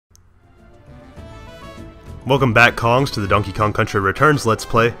Welcome back, Kongs, to the Donkey Kong Country Returns Let's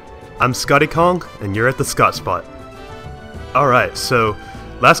Play. I'm Scotty Kong, and you're at TheScottSpot. Alright, so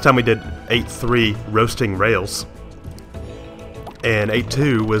last time we did 8-3 Roasting Rails, and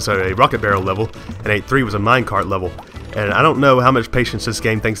 8-2 was a Rocket Barrel level, and 8-3 was a Minecart level. And I don't know how much patience this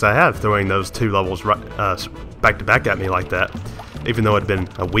game thinks I have throwing those two levels back to back at me like that, even though it had been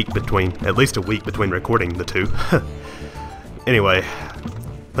at least a week between recording the two. Anyway,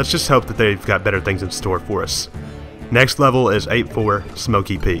 let's just hope that they've got better things in store for us. Next level is 8-4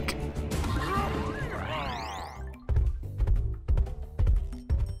 Smokey Peak.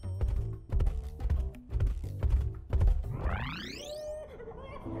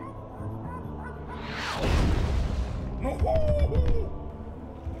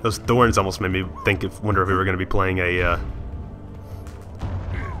 Those thorns almost made me wonder if we were going to be playing a,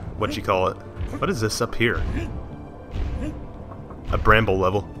 what you call it? What is this up here? A bramble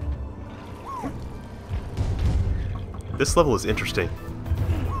level. This level is interesting.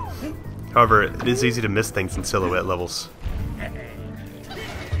 However, it is easy to miss things in silhouette levels.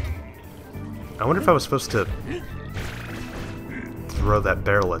 I wonder if I was supposed to throw that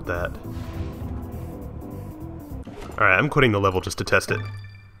barrel at that. Alright, I'm quitting the level just to test it.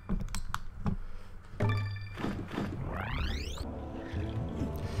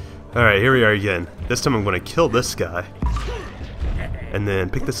 Alright, here we are again. This time I'm going to kill this guy. And then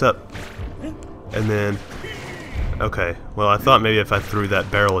pick this up. And then... Okay, well I thought maybe if I threw that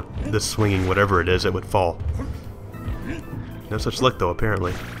barrel at this swinging whatever it is, it would fall. No such luck though,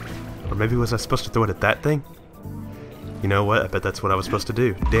 apparently. Or maybe was I supposed to throw it at that thing? You know what, I bet that's what I was supposed to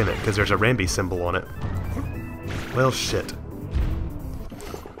do. Damn it, because there's a Ramby symbol on it. Well, shit.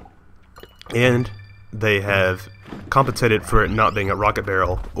 And they have compensated for it not being a Rocket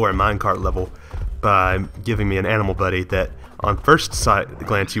Barrel or a Minecart level by giving me an animal buddy that on first sight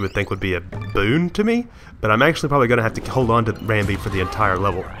glance you would think would be a boon to me, but I'm actually probably going to have to hold on to Ramby for the entire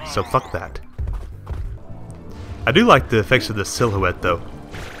level, so fuck that. I do like the effects of this silhouette though.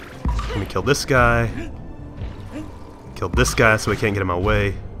 Let me kill this guy. Kill this guy so he can't get in my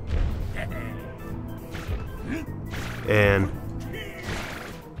way. And...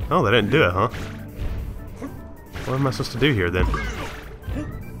 oh, that didn't do it, huh? What am I supposed to do here, then?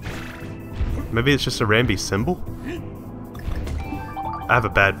 Maybe it's just a Ramby symbol? I have a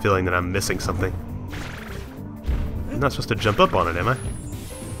bad feeling that I'm missing something. I'm not supposed to jump up on it, am I?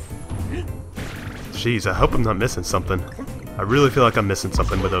 Jeez, I hope I'm not missing something. I really feel like I'm missing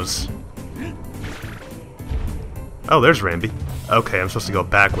something with those... oh, there's Ramby. Okay, I'm supposed to go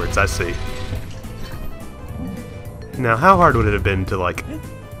backwards, I see. Now, how hard would it have been to, like,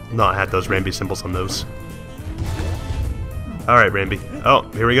 not have those Ramby symbols on those? Alright, Ramby. Oh,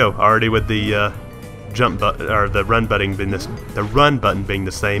 here we go. Already with the jump button, or the run button being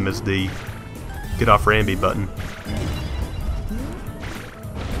the same as the get off Ramby button.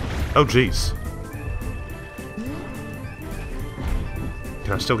 Oh, jeez.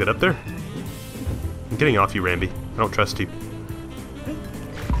 Can I still get up there? I'm getting off you, Ramby. I don't trust you.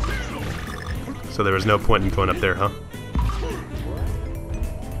 So there was no point in going up there, huh?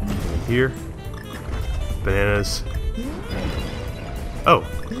 Here. Bananas. Oh,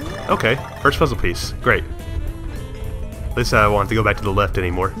 okay. First puzzle piece. Great. At least I won't have to go back to the left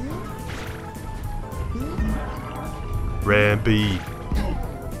anymore. Ramby.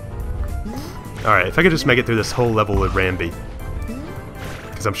 Alright, if I could just make it through this whole level with Ramby.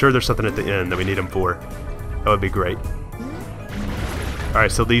 Because I'm sure there's something at the end that we need him for. That would be great.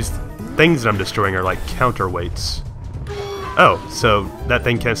 Alright, so these things that I'm destroying are like counterweights. Oh, so that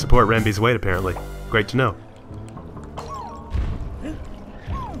thing can't support Ramby's weight apparently. Great to know.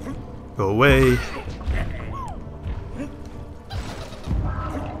 Go away.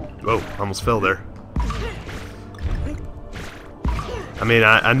 Whoa, almost fell there. I mean,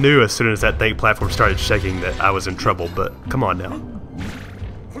 I knew as soon as that thing platform started shaking that I was in trouble, but come on now.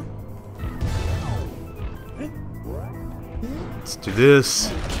 Let's do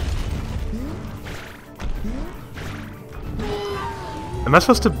this. Am I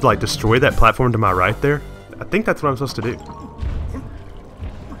supposed to, like, destroy that platform to my right there? I think that's what I'm supposed to do.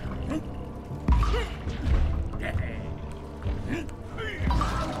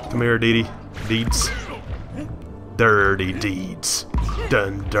 Come here, deeds. Dirty deeds.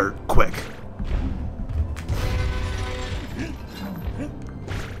 Done dirt quick.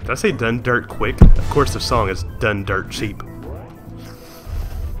 Did I say done dirt quick? Of course the song is done dirt cheap.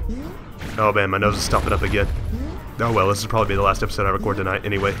 Oh man, my nose is stopping up again. Oh well, this will probably be the last episode I record tonight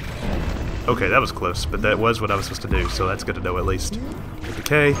anyway. Okay, that was close, but that was what I was supposed to do, so that's good to know at least. Get the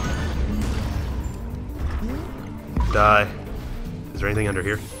K. Die. Is there anything under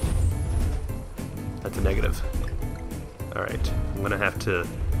here? That's a negative. Alright, I'm gonna have to...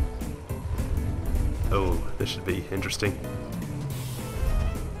 Oh, this should be interesting.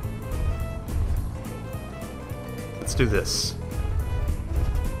 Let's do this.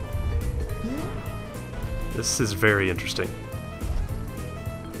 This is very interesting.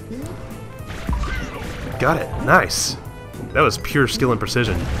 Got it. Nice. That was pure skill and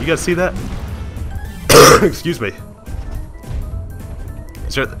precision. You guys see that? Excuse me.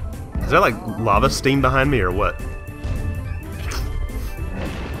 Is there like lava steam behind me or what?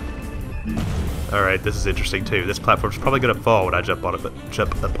 Alright, this is interesting too. This platform's probably gonna fall when I jump on it, but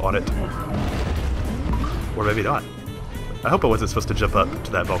jump up on it. Or maybe not. I hope I wasn't supposed to jump up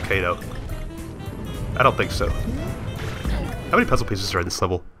to that volcano. I don't think so. How many puzzle pieces are in this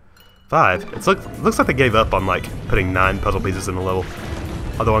level? 5. It looks like they gave up on like putting 9 puzzle pieces in the level.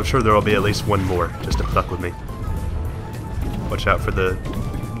 Although I'm sure there will be at least one more just to fuck with me. Watch out for the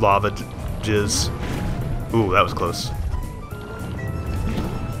lava jizz. Ooh, that was close.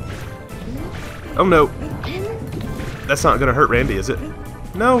 Oh no. That's not gonna hurt Rambi, is it?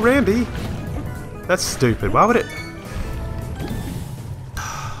 No, Rambi! That's stupid. Why would it...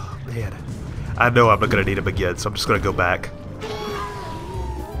 Man. I know I'm not gonna need him again, so I'm just gonna go back.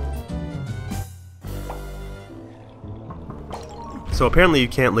 So apparently you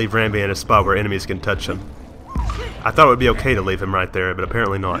can't leave Rambi in a spot where enemies can touch him. I thought it would be okay to leave him right there, but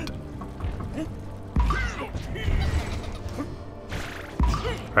apparently not.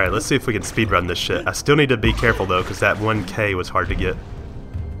 Alright, let's see if we can speedrun this shit. I still need to be careful though, because that 1K was hard to get.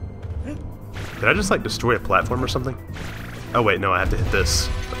 Did I just like destroy a platform or something? Oh wait, no, I have to hit this.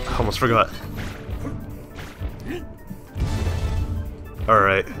 I almost forgot.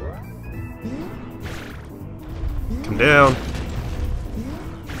 Alright. Come down.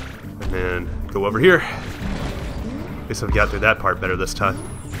 And then go over here. At least I've got through that part better this time.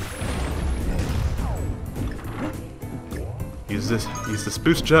 Use this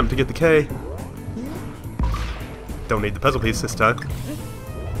boost jump to get the K. Don't need the puzzle piece this time.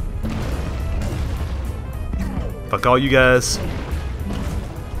 Fuck all you guys.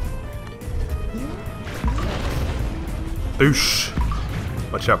 Boosh.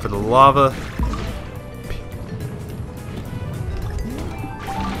 Watch out for the lava.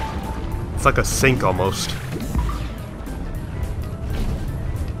 It's like a sink almost.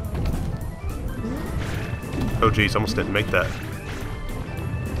 Oh geez, almost didn't make that.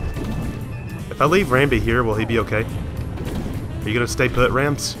 If I leave Rambi here, will he be okay? Are you gonna stay put,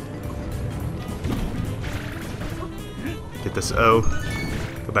 Rams? Get this O.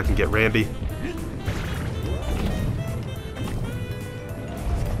 Go back and get Rambi.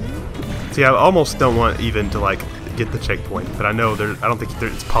 See, I almost don't want even to like get the checkpoint, but I know I don't think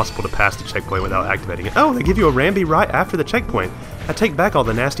it's possible to pass the checkpoint without activating it. Oh, they give you a Rambi right after the checkpoint. I take back all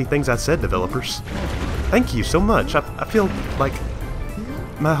the nasty things I said, developers. Thank you so much. I feel like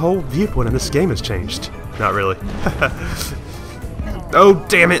my whole viewpoint in this game has changed. Not really. Oh,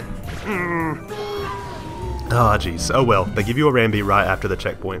 damn it! Ah, jeez. Oh well, they give you a Rambi right after the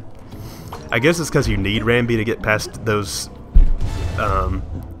checkpoint. I guess it's because you need Rambi to get past those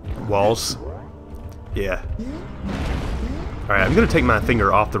walls. Yeah. Alright, I'm gonna take my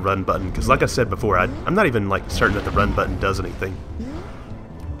finger off the run button, because like I said before, I'm not even like certain that the run button does anything.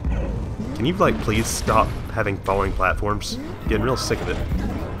 Can you like please stop having falling platforms? I'm getting real sick of it.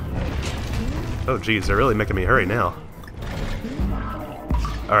 Oh geez, they're really making me hurry now.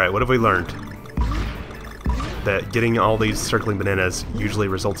 Alright, what have we learned? That getting all these circling bananas usually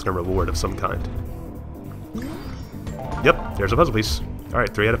results in a reward of some kind. Yep, there's a puzzle piece.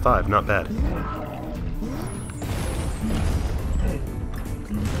 Alright, 3 out of 5, not bad.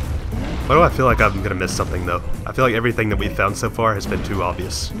 Why do I feel like I'm gonna miss something though? I feel like everything that we've found so far has been too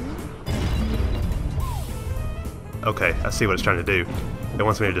obvious. Okay, I see what it's trying to do. It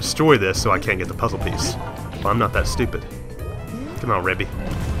wants me to destroy this so I can't get the puzzle piece. Well, I'm not that stupid. Come on, Rebby.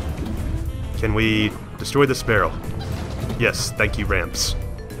 Can we destroy this barrel? Yes, thank you, Ramps.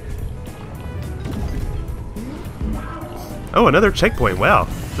 Oh, another checkpoint, wow.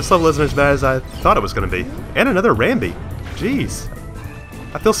 This level isn't as bad as I thought it was going to be. And another Rambi. Jeez.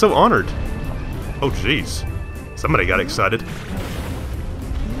 I feel so honored. Oh, jeez. Somebody got excited.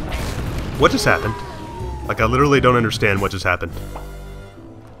 What just happened? Like, I literally don't understand what just happened.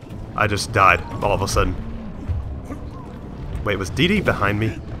 I just died, all of a sudden. Wait, was DD behind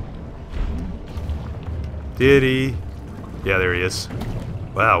me? DD. Yeah, there he is.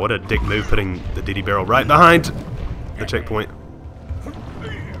 Wow, what a dick move putting the DD barrel right behind the checkpoint.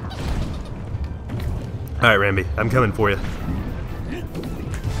 Alright, Rambi, I'm coming for you.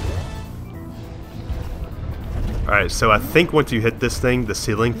 Alright, so I think once you hit this thing, the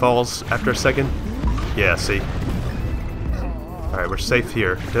ceiling falls after a second. Yeah, see? Alright, we're safe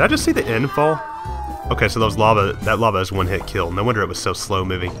here. Did I just see the end fall? Okay, so that lava is one hit kill. No wonder it was so slow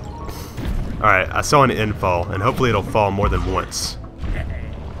moving. Alright, I saw an end fall, and hopefully it'll fall more than once.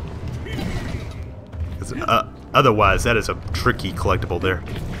 Otherwise, that is a tricky collectible there.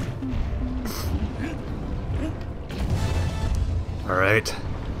 Alright.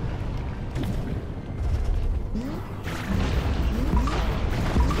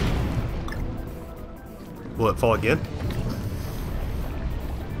 Will it fall again?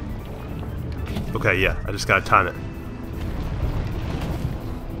 Okay, yeah, I just gotta time it.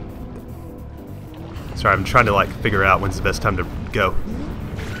 Sorry, I'm trying to like figure out when's the best time to go.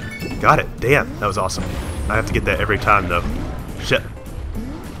 Got it. Damn, that was awesome. I have to get that every time though. Shit.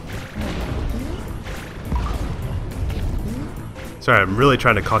 Sorry, I'm really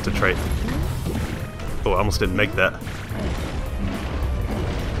trying to concentrate. Oh, I almost didn't make that.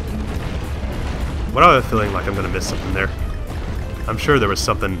 What I have a feeling like I'm gonna miss something there. I'm sure there was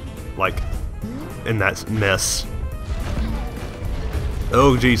something like in that mess.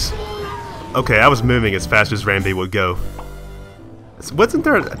 Oh jeez. Okay, I was moving as fast as Rambi would go. Wasn't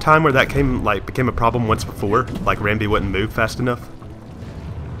there a time where that became a problem once before? Like Rambi wouldn't move fast enough?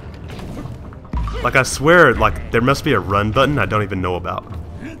 Like I swear, like there must be a run button I don't even know about.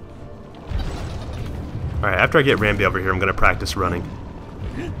 Alright, after I get Rambi over here, I'm gonna practice running.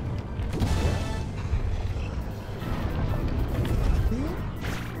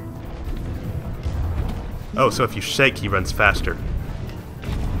 Oh, so if you shake, he runs faster.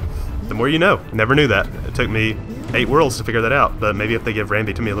 The more you know. Never knew that. It took me 8 worlds to figure that out, but maybe if they give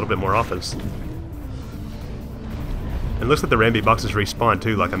Rambi to me a little bit more often. It looks like the Rambi boxes respawn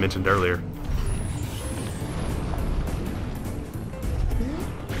too, like I mentioned earlier.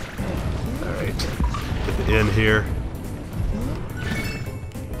 Alright. Get the end here.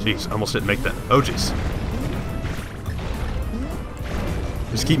 Jeez, almost didn't make that. Oh jeez.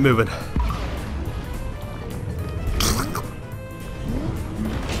 Just keep moving.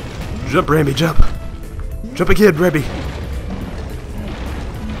 Jump, Rambi, jump! Jump again, Rambi!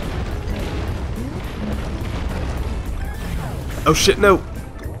 Oh shit, no!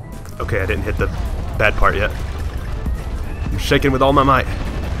 Okay, I didn't hit the bad part yet. I'm shaking with all my might.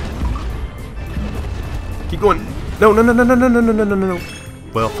 Keep going! No, no, no, no, no, no, no, no, no, no, no.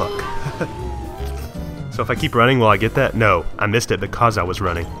 Well, fuck. So if I keep running, will I get that? No, I missed it because I was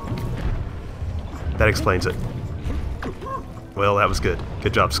running. That explains it. Well, that was good.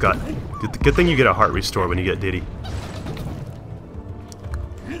 Good job, Scott. Good thing you get a heart restore when you get Diddy.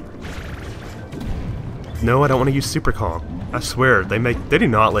 No, I don't want to use Super Kong. I swear, they do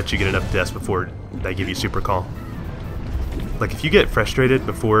not let you get enough deaths before they give you Super Kong. Like, if you get frustrated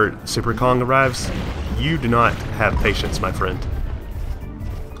before Super Kong arrives, you do not have patience, my friend.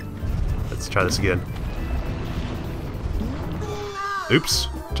 Let's try this again. Oops,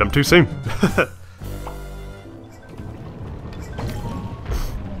 jumped too soon.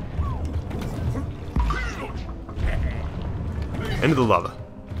 Into the lava.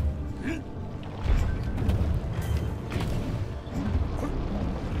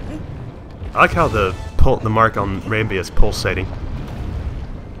 I like how the mark on Rambi is pulsating.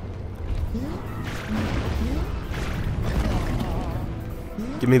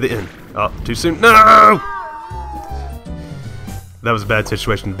 Give me the end. Oh, too soon. No! That was a bad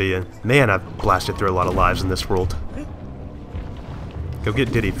situation to be in. Man, I've blasted through a lot of lives in this world. Go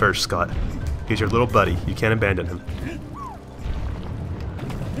get Diddy first, Scott. He's your little buddy. You can't abandon him.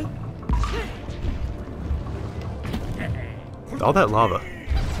 All that lava.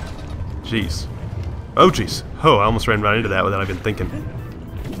 Jeez. Oh, jeez. Oh, I almost ran right into that without even thinking.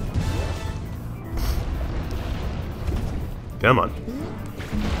 Come on.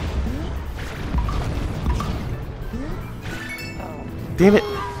 Damn it!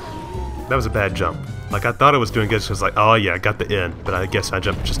 That was a bad jump. Like, I thought I was doing good, so I was like, oh yeah, I got the end. But I guess I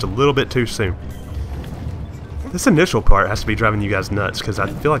jumped just a little bit too soon. This initial part has to be driving you guys nuts, because I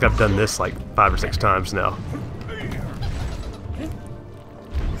feel like I've done this like 5 or 6 times now.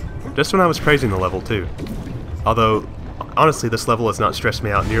 Just when I was praising the level, too. Although, honestly, this level has not stressed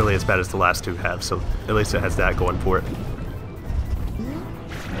me out nearly as bad as the last 2 have, so at least it has that going for it.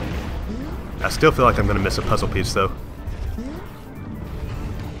 I still feel like I'm going to miss a puzzle piece, though.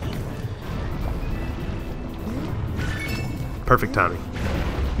 Perfect timing.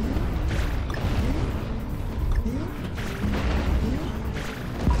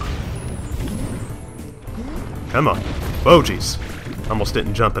 Come on. Whoa, jeez. Almost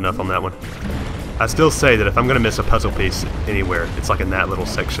didn't jump enough on that one. I still say that if I'm going to miss a puzzle piece anywhere, it's like in that little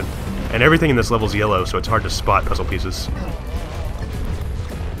section. And everything in this level is yellow, so it's hard to spot puzzle pieces.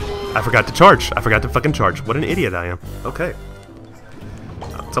 I forgot to charge. I forgot to fucking charge. What an idiot I am. Okay.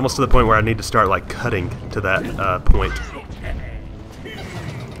 It's almost to the point where I need to start, like, cutting to that point.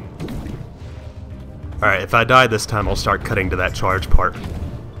 Alright, if I die this time, I'll start cutting to that charge part.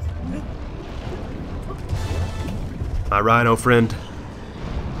 My rhino friend.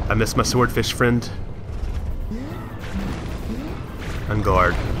 I miss my swordfish friend.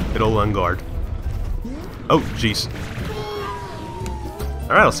 Unguard. It'll unguard. Oh, jeez.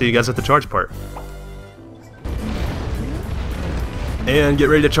 Alright, I'll see you guys at the charge part. And get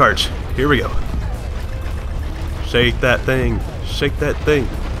ready to charge. Here we go. Shake that thing. Shake that thing.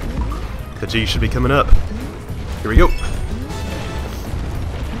 The G should be coming up. Here we go.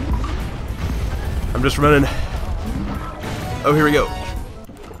 I'm just running. Oh, here we go.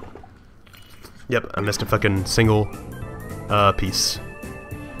 Yep, I missed a fucking single piece.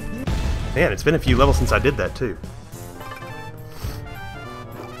 Man, it's been a few levels since I did that too.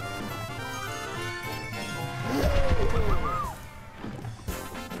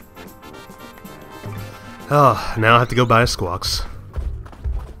 Oh, now I have to go buy a Squawks.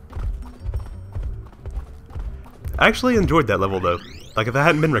 I actually enjoyed that level though. Like, if I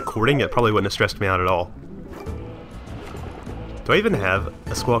hadn't been recording, it probably wouldn't have stressed me out at all. Do I even have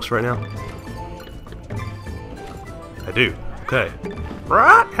a Squawks right now? I do. Okay.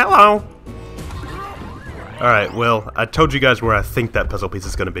 Right, hello! Alright, well, I told you guys where I think that puzzle piece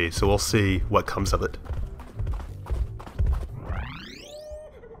is going to be, so we'll see what comes of it.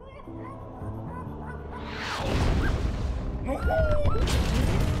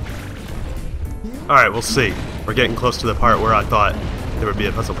 Alright, we'll see. We're getting close to the part where I thought there would be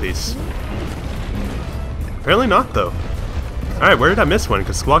a puzzle piece. Apparently not, though. Alright, where did I miss one?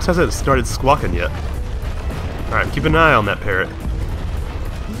 Because Squawks hasn't started squawking yet. Alright, keep an eye on that parrot.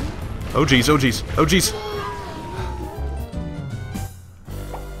 Oh jeez, oh jeez, oh jeez!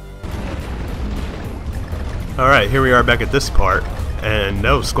 Alright, here we are back at this part. And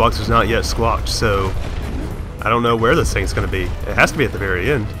no, Squawks is not yet squawked, so I don't know where this thing's going to be. It has to be at the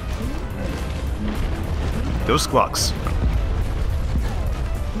very end. Go Squawks.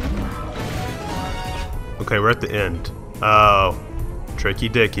 Okay, we're at the end. Oh, tricky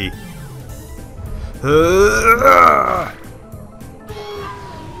dicky.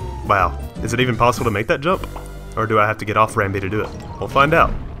 Wow, is it even possible to make that jump? Or do I have to get off Ramby to do it? We'll find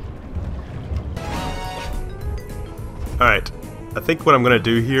out. Alright, I think what I'm going to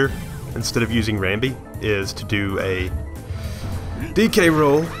do here, instead of using Ramby, is to do a DK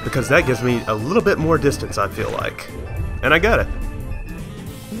roll, because that gives me a little bit more distance, I feel like. And I got it.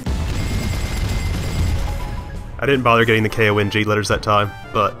 I didn't bother getting the KONG letters that time,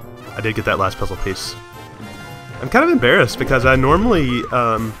 but I did get that last puzzle piece. I'm kind of embarrassed because I normally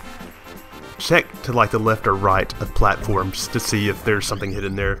check to like the left or right of platforms to see if there's something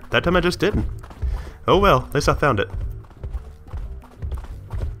hidden there. That time I just didn't. Oh well, at least I found it.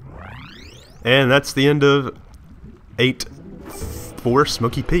 And that's the end of 8-4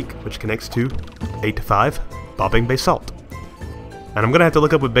 Smokey Peak, which connects to 8-5 Bobbing Basalt. And I'm gonna have to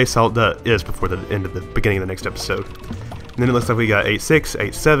look up what basalt is before the end of the beginning of the next episode. And then it looks like we got 8-6,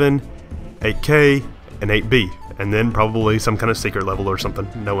 8-7, 8K, and 8B. And then probably some kind of secret level or something,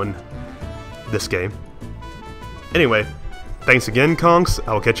 knowing this game. Anyway, thanks again, Kongs.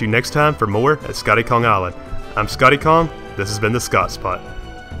 I will catch you next time for more at Scotty Kong Island. I'm Scotty Kong. This has been the Scott Spot.